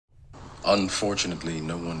Unfortunately,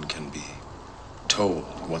 no one can be told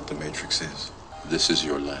what the Matrix is. This is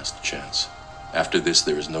your last chance. After this,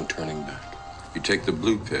 there is no turning back. You take the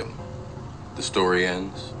blue pill, the story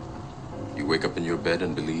ends. You wake up in your bed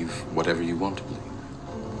and believe whatever you want to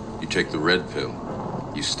believe. You take the red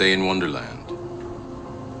pill, you stay in Wonderland,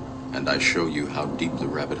 and I show you how deep the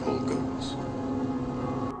rabbit hole goes.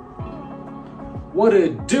 What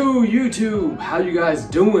it do, YouTube? How you guys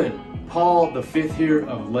doing? Paul the fifth here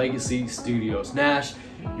of Legacy Studios Nash.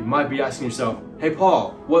 You might be asking yourself, hey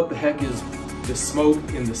Paul, what the heck is this smoke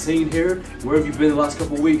in the scene here? Where have you been the last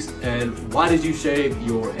couple of weeks? And why did you shave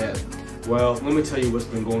your head? Well, let me tell you what's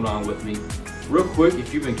been going on with me. Real quick,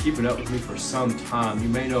 if you've been keeping up with me for some time, you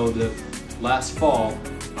may know that last fall,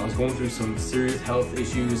 I was going through some serious health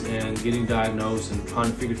issues and getting diagnosed and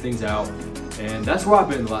trying to figure things out. And that's where I've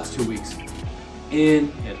been the last 2 weeks.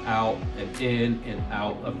 In and out and in and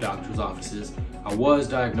out of doctor's offices. I was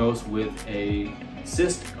diagnosed with a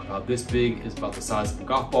cyst about this big, is about the size of a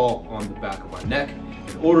golf ball on the back of my neck.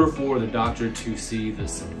 In order for the doctor to see the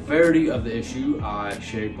severity of the issue, I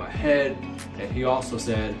shaved my head, and he also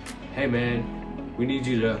said, hey man, we need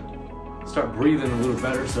you to start breathing a little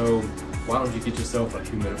better, so why don't you get yourself a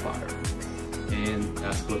humidifier? And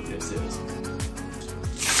that's what this is.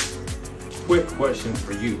 Quick question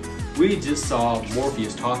for you. We just saw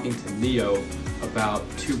Morpheus talking to Neo about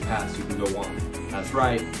two paths you can go on. That's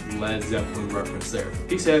right, Led Zeppelin reference there.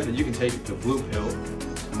 He said that you can take the blue pill.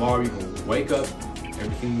 Tomorrow you can wake up,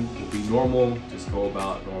 everything will be normal, just go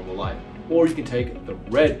about normal life. Or you can take the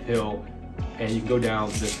red pill and you can go down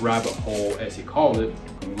this rabbit hole, as he called it,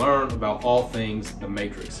 and learn about all things the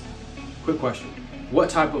Matrix. Quick question, what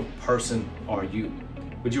type of person are you?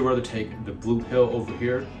 Would you rather take the blue pill over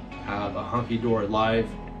here, have a hunky-dory life,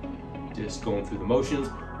 just going through the motions,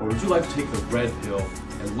 or would you like to take the red pill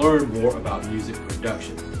and learn more about music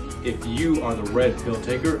production? If you are the red pill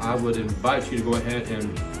taker, I would invite you to go ahead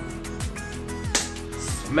and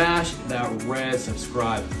smash that red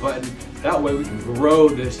subscribe button. That way we can grow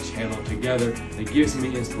this channel together. It gives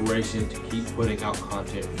me inspiration to keep putting out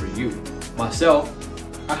content for you. Myself,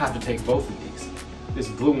 I have to take both of these. This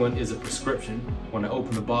blue one is a prescription. When I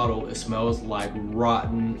open the bottle, it smells like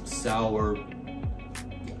rotten, sour,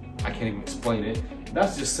 I can't even explain it.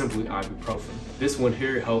 That's just simply ibuprofen. This one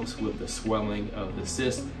here helps with the swelling of the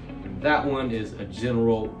cyst, and that one is a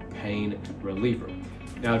general pain reliever.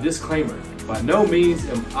 Now, disclaimer, by no means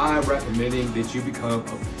am I recommending that you become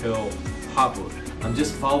a pill popper. I'm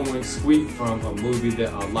just following Sweet from a movie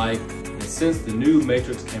that I like, and since the new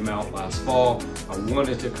Matrix came out last fall, I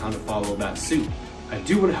wanted to kind of follow that suit. I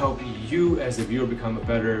do want to help you as a viewer become a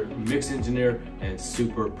better mix engineer and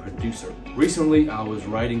super producer. Recently, I was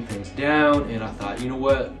writing things down and I thought, you know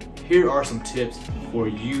what? Here are some tips for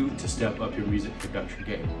you to step up your music production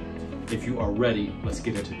game. If you are ready, let's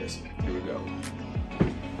get into this. Here we go.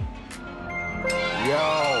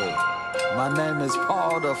 Yo, my name is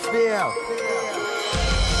Paul the Fifth.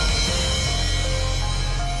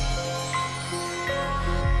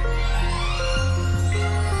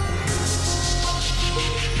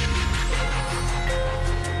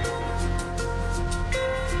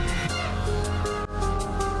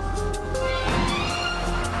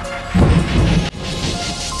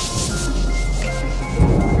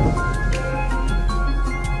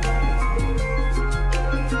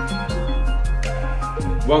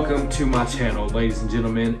 Welcome to my channel, ladies and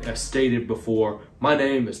gentlemen. As stated before, my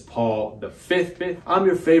name is Paul the Fifth. I'm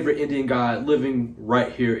your favorite Indian guy living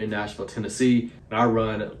right here in Nashville, Tennessee, and I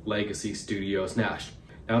run Legacy Studios Nash.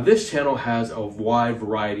 Now, this channel has a wide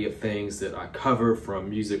variety of things that I cover, from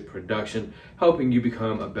music production, helping you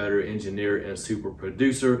become a better engineer and super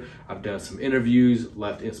producer. I've done some interviews,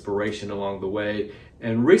 left inspiration along the way,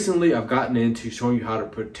 and recently I've gotten into showing you how to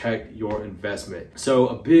protect your investment. So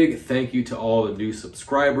a big thank you to all the new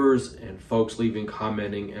subscribers and folks leaving,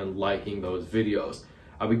 commenting, and liking those videos.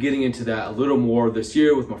 I'll be getting into that a little more this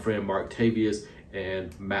year with my friend Mark Tavius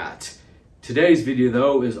and Matt. Today's video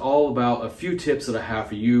though is all about a few tips that I have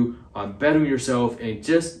for you on bettering yourself and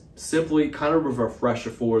just simply kind of a refresher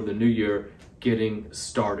for the new year getting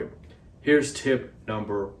started. Here's tip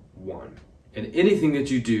number 1. In anything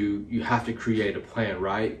that you do, you have to create a plan,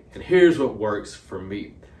 right? And here's what works for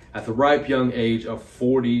me. At the ripe young age of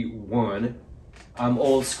 41, I'm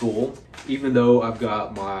old school. Even though I've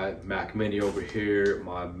got my Mac Mini over here,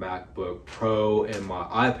 my MacBook Pro, and my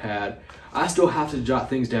iPad, I still have to jot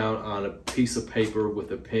things down on a piece of paper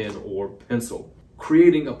with a pen or pencil.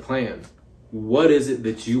 Creating a plan. What is it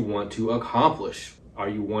that you want to accomplish? Are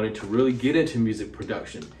you wanting to really get into music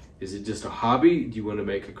production? Is it just a hobby? Do you want to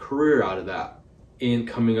make a career out of that? In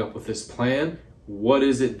coming up with this plan, What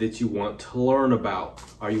is it that you want to learn about?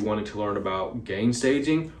 Are you wanting to learn about gain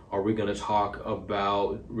staging? Are we going to talk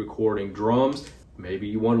about recording drums? Maybe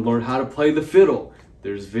you want to learn how to play the fiddle.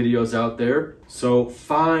 There's videos out there. So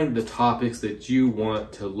find the topics that you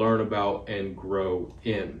want to learn about and grow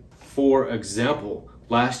in. For example,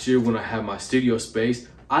 last year when I had my studio space,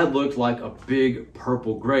 I looked like a big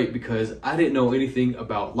purple grape because I didn't know anything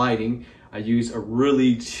about lighting. I used a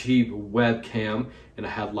really cheap webcam and I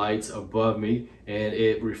had lights above me and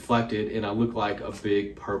it reflected and I looked like a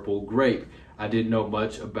big purple grape. I didn't know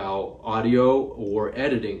much about audio or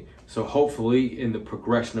editing. So hopefully in the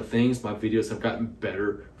progression of things, my videos have gotten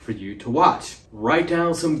better for you to watch. Write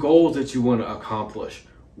down some goals that you want to accomplish.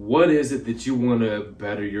 What is it that you want to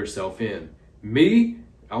better yourself in? Me,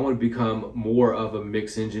 I want to become more of a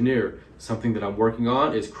mix engineer. Something that I'm working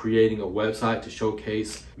on is creating a website to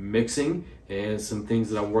showcase mixing and some things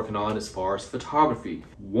that I'm working on as far as photography.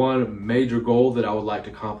 One major goal that I would like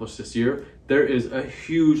to accomplish this year, there is a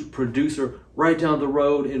huge producer right down the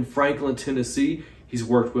road in Franklin, Tennessee. He's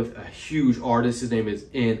worked with a huge artist. His name is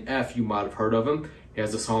NF. You might have heard of him. He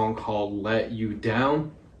has a song called Let You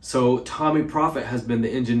Down. So Tommy Prophet has been the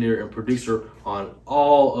engineer and producer on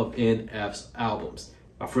all of NF's albums.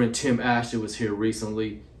 My friend Tim Ashton was here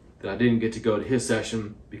recently that I didn't get to go to his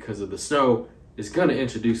session because of the snow. Is going to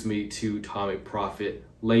introduce me to Tommy Prophet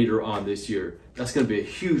later on this year. That's going to be a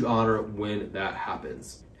huge honor when that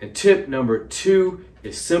happens. And tip number 2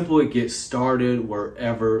 is simply get started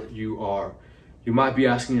wherever you are. You might be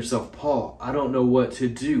asking yourself, Paul, I don't know what to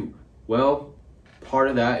do. Well, part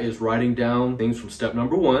of that is writing down things from step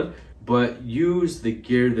number 1, but use the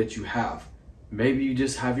gear that you have. Maybe you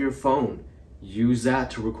just have your phone. Use that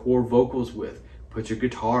to record vocals with. Put your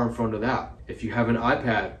guitar in front of that. If you have an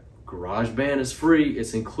iPad, GarageBand is free.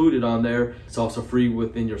 It's included on there. It's also free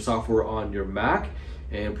within your software on your Mac.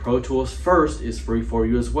 And Pro Tools First is free for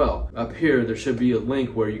you as well. Up here, there should be a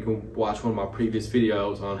link where you can watch one of my previous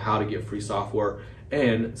videos on how to get free software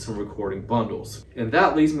and some recording bundles. And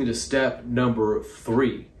that leads me to step number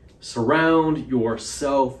 3. Surround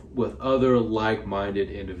yourself with other like-minded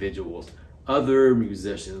individuals, other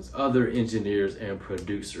musicians, other engineers, and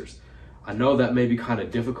producers. I know that may be kind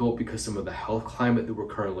of difficult because some of the health climate that we're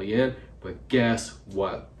currently in, but guess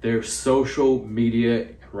what? There's social media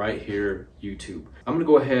right here, YouTube. I'm gonna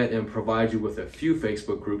go ahead and provide you with a few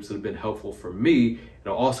Facebook groups that have been helpful for me, and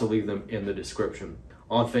I'll also leave them in the description.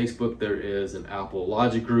 On Facebook, there is an Apple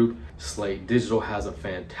Logic group, Slate Digital has a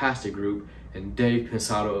fantastic group, and Dave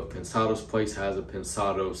Pensado of Pensado's Place has a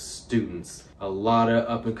Pensado Students. A lot of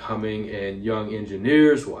up and coming and young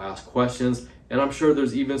engineers will ask questions, and I'm sure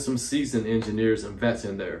there's even some seasoned engineers and vets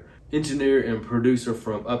in there. Engineer and producer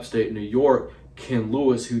from upstate New York, Ken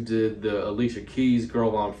Lewis, who did the Alicia Keys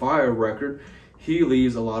Girl on Fire record, he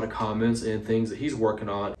leaves a lot of comments and things that he's working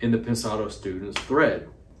on in the Pensado Students thread.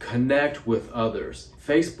 Connect with others.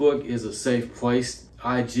 Facebook is a safe place.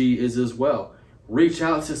 IG is as well. Reach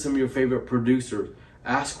out to some of your favorite producers.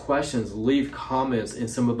 Ask questions, leave comments in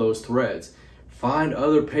some of those threads. Find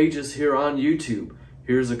other pages here on YouTube.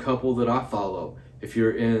 Here's a couple that I follow. If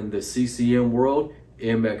you're in the CCM world,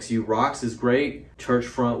 MxU Rocks is great.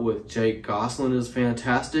 Churchfront with Jake Gosselin is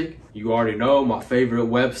fantastic. You already know my favorite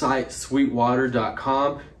website,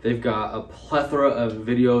 Sweetwater.com. They've got a plethora of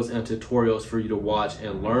videos and tutorials for you to watch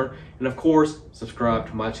and learn. And of course, subscribe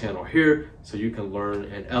to my channel here so you can learn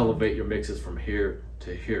and elevate your mixes from here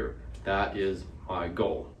to here. That is my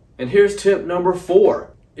goal. And here's tip number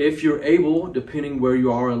 4. If you're able, depending where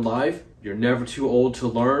you are in life, you're never too old to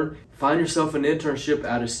learn. Find yourself an internship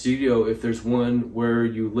at a studio if there's one where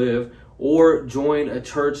you live, or join a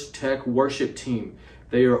church tech worship team.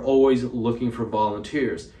 They are always looking for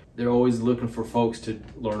volunteers. They're always looking for folks to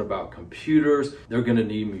learn about computers. They're gonna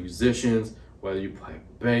need musicians, whether you play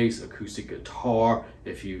bass, acoustic guitar,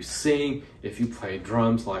 if you sing, if you play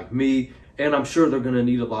drums like me. And I'm sure they're gonna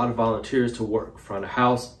need a lot of volunteers to work front of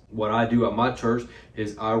house. What I do at my church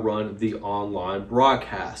is I run the online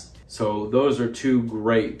broadcast. So those are 2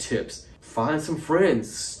 great tips. Find some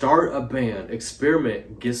friends, start a band,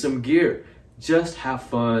 experiment, get some gear. Just have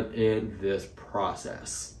fun in this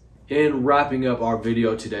process. In wrapping up our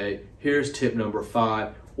video today, here's tip number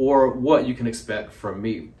 5, or what you can expect from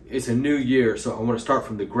me. It's a new year, so I want to start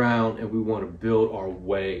from the ground and we want to build our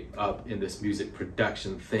way up in this music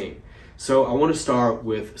production thing. So I want to start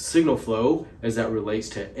with signal flow as that relates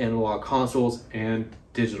to analog consoles and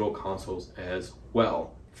digital consoles as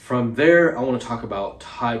well. From there, I want to talk about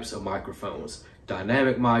types of microphones,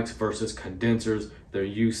 dynamic mics versus condensers, their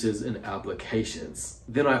uses and applications.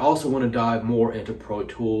 Then I also want to dive more into Pro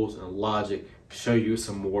Tools and Logic, show you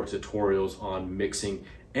some more tutorials on mixing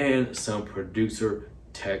and some producer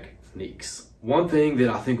techniques. One thing that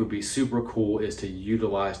I think would be super cool is to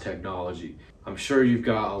utilize technology. I'm sure you've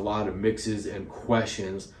got a lot of mixes and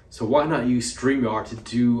questions, so why not use StreamYard to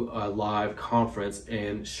do a live conference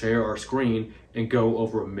and share our screen and go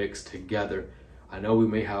over a mix together? I know we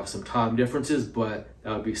may have some time differences, but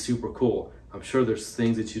that would be super cool. I'm sure there's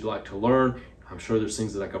things that you'd like to learn. I'm sure there's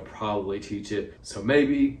things that I could probably teach it. So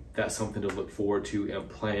maybe that's something to look forward to and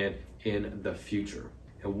plan in the future.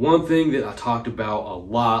 And one thing that I talked about a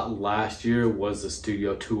lot last year was the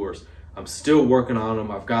studio tours. I'm still working on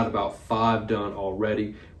them. I've got about 5 done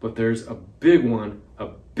already, but there's a big one, a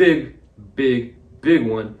big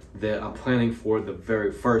one that I'm planning for the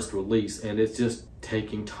very first release, and it's just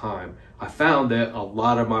taking time. I found that a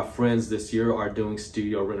lot of my friends this year are doing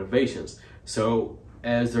studio renovations. So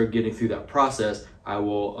as they're getting through that process, I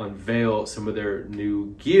will unveil some of their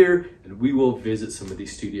new gear and we will visit some of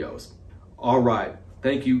these studios. All right,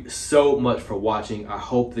 thank you so much for watching. I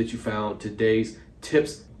hope that you found today's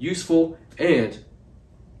tips useful, and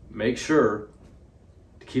make sure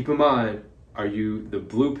to keep in mind, are you the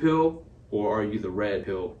blue pill or are you the red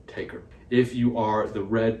pill taker? If you are the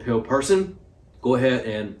red pill person, go ahead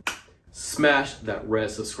and smash that red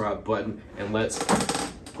subscribe button and let's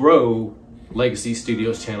grow Legacy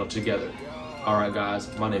Studios channel together. All right,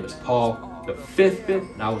 guys, my name is Paul the Fifth,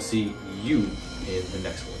 and I will see you in the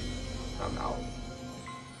next one. I'm out.